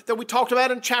that we talked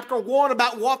about in chapter 1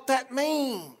 about what that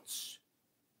means.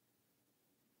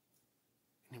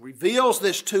 He reveals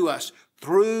this to us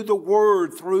through the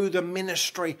Word, through the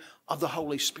ministry of the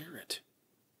Holy Spirit.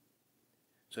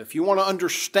 So if you want to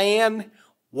understand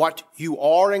what you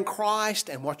are in Christ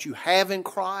and what you have in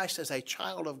Christ as a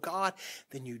child of God,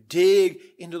 then you dig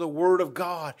into the Word of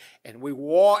God. And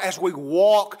as we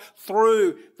walk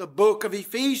through the book of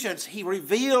Ephesians, he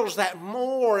reveals that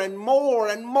more and more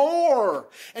and more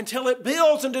until it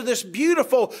builds into this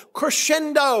beautiful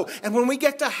crescendo. And when we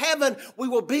get to heaven, we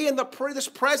will be in this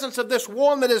presence of this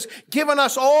one that has given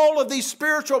us all of these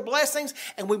spiritual blessings,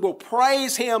 and we will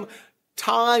praise Him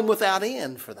time without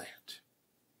end for that.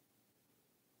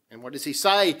 And what does he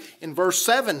say in verse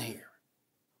 7 here?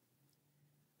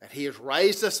 That He has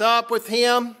raised us up with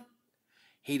Him.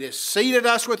 He has seated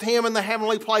us with Him in the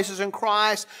heavenly places in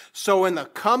Christ, so in the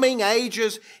coming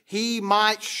ages He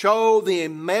might show the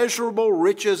immeasurable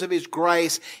riches of His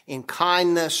grace in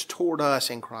kindness toward us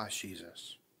in Christ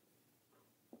Jesus.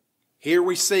 Here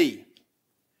we see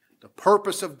the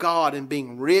purpose of God in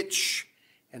being rich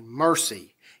in mercy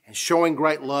and showing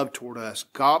great love toward us.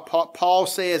 Paul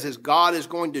says, as God is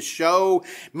going to show,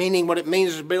 meaning what it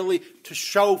means is ability to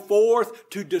show forth,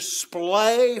 to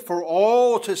display for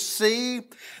all to see,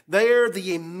 there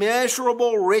the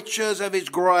immeasurable riches of His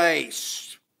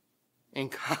grace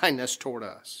and kindness toward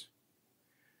us.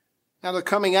 Now the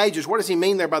coming ages, what does he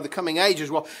mean there by the coming ages?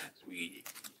 Well,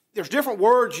 there's different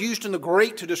words used in the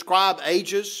Greek to describe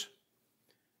ages.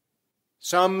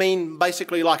 Some mean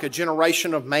basically like a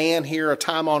generation of man here, a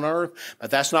time on earth, but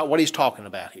that's not what he's talking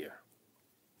about here.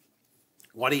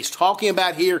 What he's talking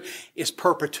about here is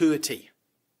perpetuity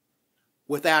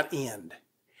without end.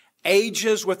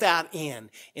 Ages without end.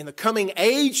 In the coming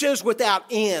ages without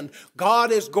end,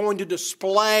 God is going to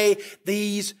display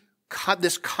this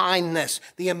kindness,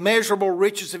 the immeasurable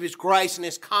riches of His grace and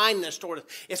His kindness toward us.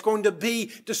 It's going to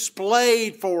be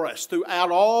displayed for us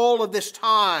throughout all of this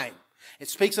time. It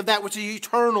speaks of that which is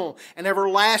eternal and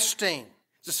everlasting,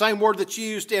 It's the same word that's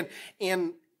used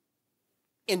in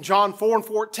John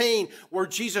 4:14, where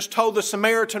Jesus told the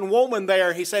Samaritan woman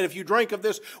there, he said, if you drink of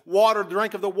this water,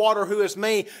 drink of the water who is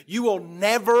me, you will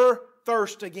never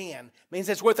thirst again. It means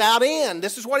it's without end.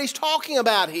 This is what he's talking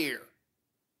about here.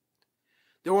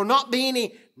 There will not be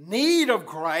any need of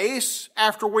grace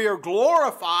after we are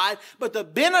glorified, but the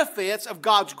benefits of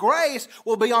God's grace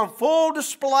will be on full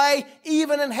display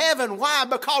even in heaven. Why?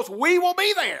 Because we will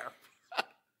be there.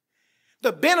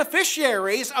 The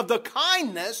beneficiaries of the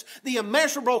kindness, the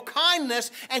immeasurable kindness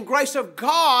and grace of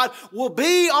God will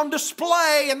be on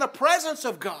display in the presence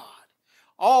of God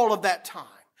all of that time.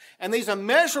 And these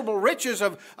immeasurable riches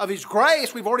of His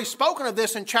grace, we've already spoken of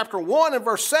this in chapter 1 and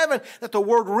verse 7, that the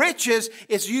word riches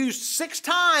is used 6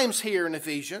 times here in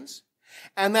Ephesians.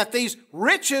 And that these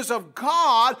riches of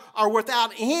God are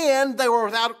without end, they were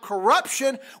without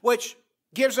corruption, which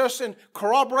gives us and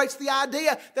corroborates the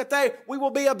idea that we will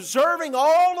be observing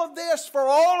all of this for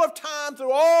all of time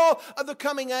through all of the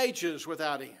coming ages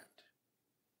without end.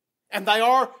 And they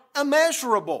are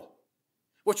immeasurable,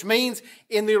 which means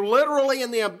literally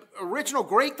in the original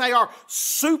Greek, they are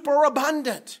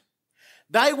superabundant.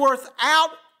 They were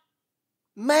without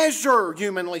measure,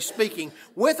 humanly speaking,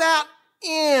 without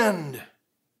end.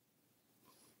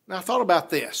 Now I thought about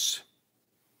this.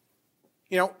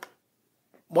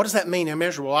 What does that mean,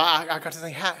 immeasurable? I got to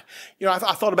think, I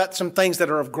thought about some things that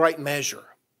are of great measure.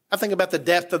 I think about the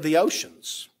depth of the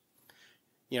oceans.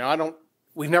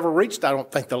 We've never reached, I don't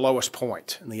think, the lowest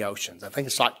point in the oceans. I think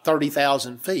it's like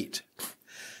 30,000 feet.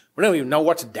 We don't even know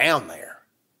what's down there.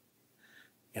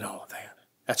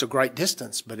 That's a great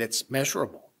distance, but it's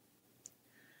measurable.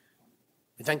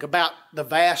 You think about the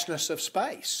vastness of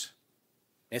space.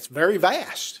 It's very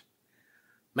vast.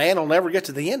 Man will never get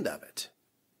to the end of it.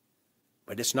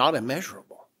 But it's not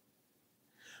immeasurable.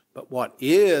 But what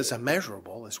is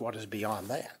immeasurable is what is beyond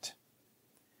that.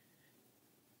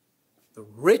 The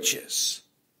riches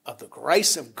of the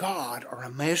grace of God are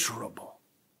immeasurable.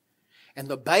 And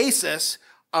the basis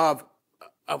of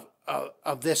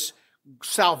this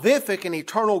salvific and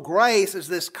eternal grace is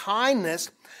this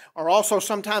kindness, or also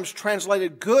sometimes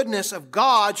translated goodness of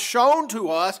God shown to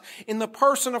us in the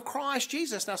person of Christ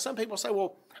Jesus. Now some people say,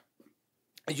 well,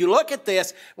 as you look at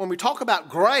this, when we talk about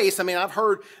grace, I've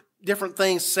heard different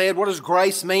things said. What does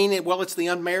grace mean? Well, it's the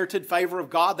unmerited favor of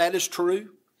God. That is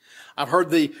true. I've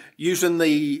heard using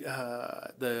the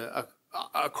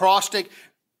acrostic,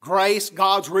 grace,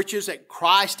 God's riches at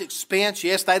Christ's expense.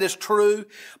 Yes, that is true.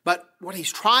 But what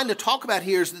he's trying to talk about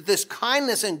here is that this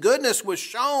kindness and goodness was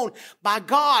shown by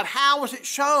God. How was it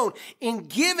shown? In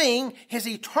giving His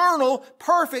eternal,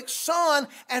 perfect Son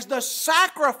as the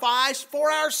sacrifice for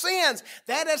our sins.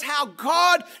 That is how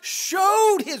God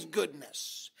showed His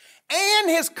goodness and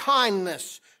His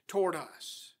kindness toward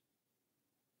us.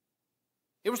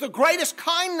 It was the greatest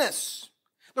kindness.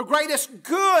 The greatest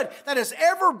good that has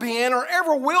ever been or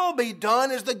ever will be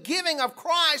done is the giving of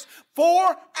Christ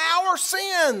for our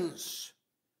sins.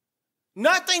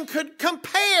 Nothing could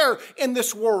compare in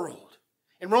this world.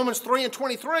 In Romans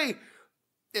 3:23,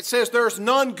 it says there's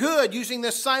none good, using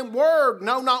this same word,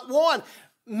 no, not one.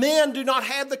 Men do not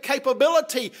have the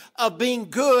capability of being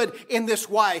good in this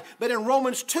way. But in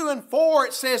Romans 2 and 4,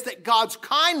 it says that God's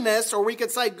kindness, or we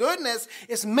could say goodness,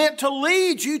 is meant to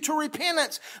lead you to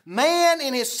repentance. Man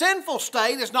in his sinful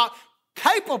state is not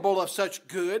capable of such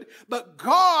good, but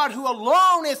God, who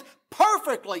alone is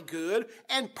perfectly good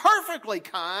and perfectly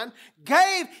kind,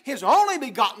 gave His only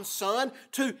begotten Son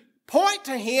to point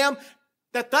to Him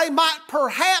that they might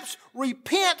perhaps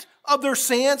repent of their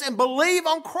sins and believe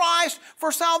on Christ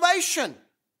for salvation.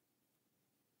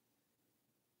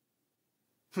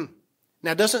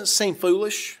 Now, doesn't it seem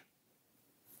foolish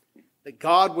that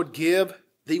God would give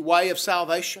the way of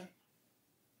salvation?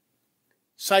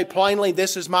 Say plainly,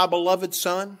 this is my beloved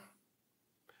Son.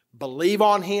 Believe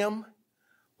on Him.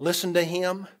 Listen to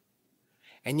Him.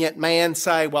 And yet man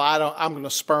say, well, I'm going to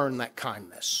spurn that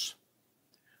kindness.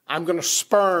 I'm going to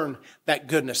spurn that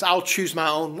goodness. I'll choose my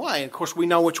own way. And of course, we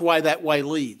know which way that way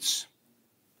leads.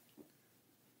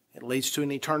 It leads to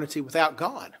an eternity without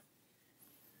God,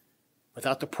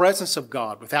 without the presence of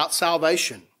God, without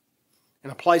salvation, in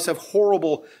a place of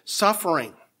horrible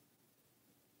suffering.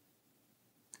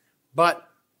 But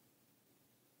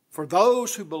for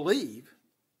those who believe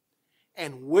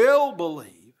and will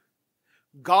believe,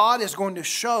 God is going to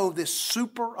show this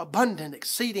superabundant,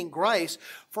 exceeding grace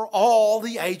for all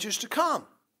the ages to come.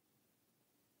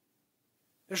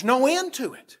 There's no end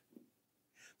to it.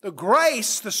 The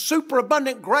grace, the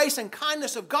superabundant grace and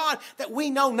kindness of God that we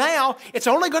know now, it's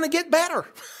only going to get better.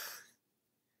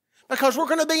 Because we're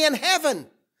going to be in heaven.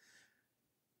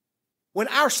 When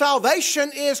our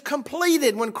salvation is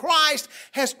completed, when Christ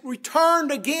has returned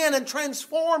again and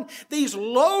transformed these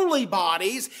lowly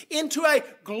bodies into a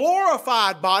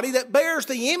glorified body that bears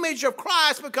the image of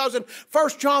Christ, because in 1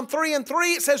 John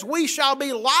 3:3 it says, we shall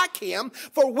be like Him,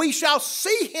 for we shall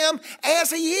see Him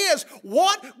as He is.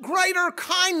 What greater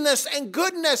kindness and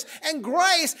goodness and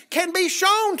grace can be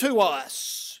shown to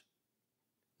us?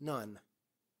 None.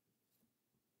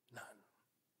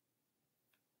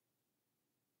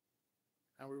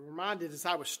 I was reminded as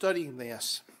I was studying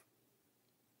this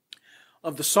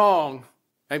of the song,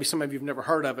 maybe some of you have never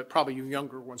heard of it, probably you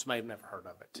younger ones may have never heard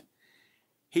of it.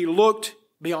 He looked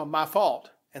beyond my fault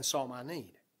and saw my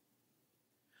need.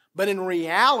 But in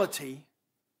reality,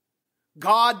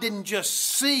 God didn't just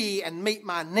see and meet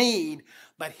my need,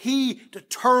 but He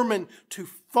determined to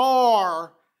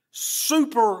far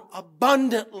super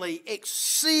abundantly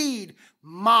exceed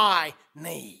my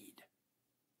need.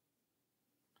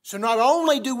 So not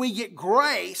only do we get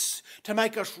grace to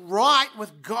make us right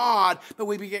with God, but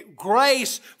we get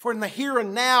grace for in the here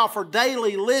and now, for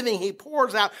daily living. He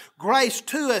pours out grace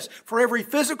to us for every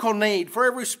physical need, for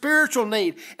every spiritual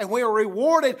need. And we are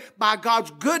rewarded by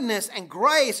God's goodness and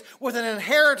grace with an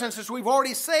inheritance, as we've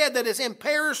already said, that is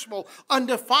imperishable,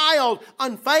 undefiled,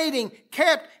 unfading,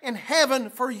 kept in heaven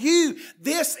for you.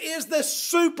 This is the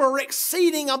super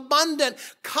exceeding abundant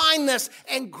kindness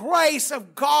and grace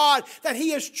of God that He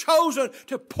has chosen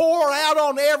to pour out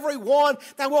on everyone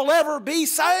that will ever be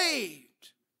saved.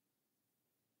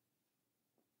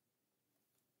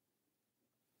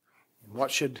 And what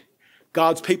should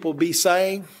God's people be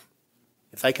saying,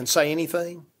 if they can say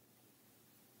anything?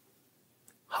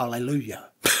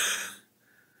 Hallelujah.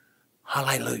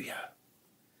 Hallelujah.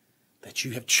 That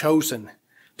you have chosen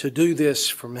to do this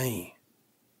for me.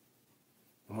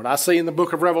 And what I see in the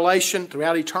book of Revelation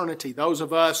throughout eternity, those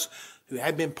of us who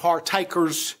have been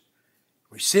partakers,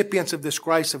 recipients of this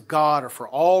grace of God, are for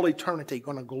all eternity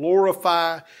going to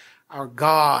glorify our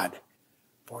God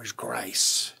for His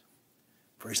grace,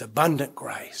 for His abundant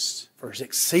grace, for His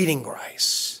exceeding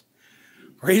grace,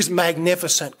 for His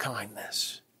magnificent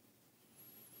kindness.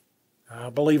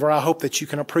 Believer, I hope that you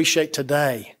can appreciate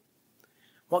today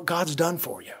what God's done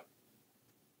for you,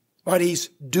 what He's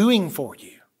doing for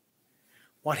you,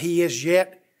 what He is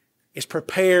yet is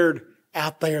prepared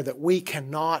out there that we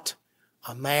cannot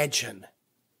imagine.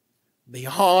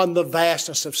 Beyond the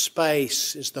vastness of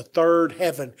space is the third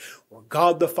heaven, where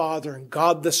God the Father and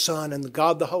God the Son and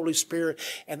God the Holy Spirit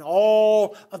and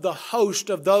all of the host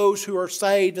of those who are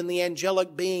saved and the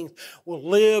angelic beings will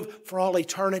live for all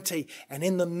eternity. And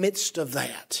in the midst of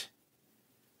that,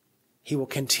 He will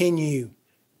continue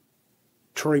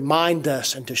to remind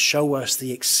us and to show us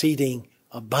the exceeding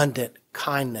abundant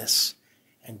kindness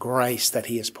and grace that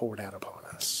He has poured out upon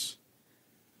us.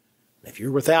 If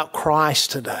you're without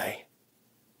Christ today,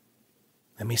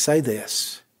 let me say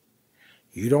this.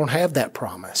 You don't have that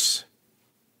promise.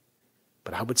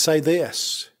 But I would say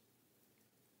this.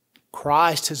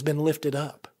 Christ has been lifted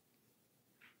up.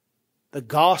 The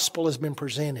gospel has been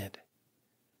presented.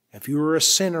 If you are a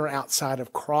sinner outside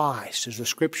of Christ, as the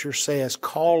Scripture says,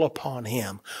 call upon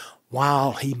Him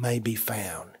while He may be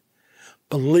found.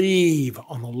 Believe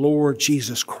on the Lord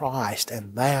Jesus Christ,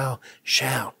 and thou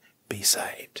shalt be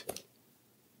saved.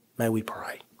 May we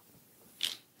pray.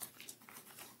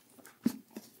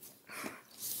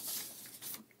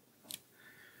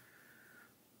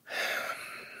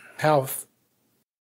 How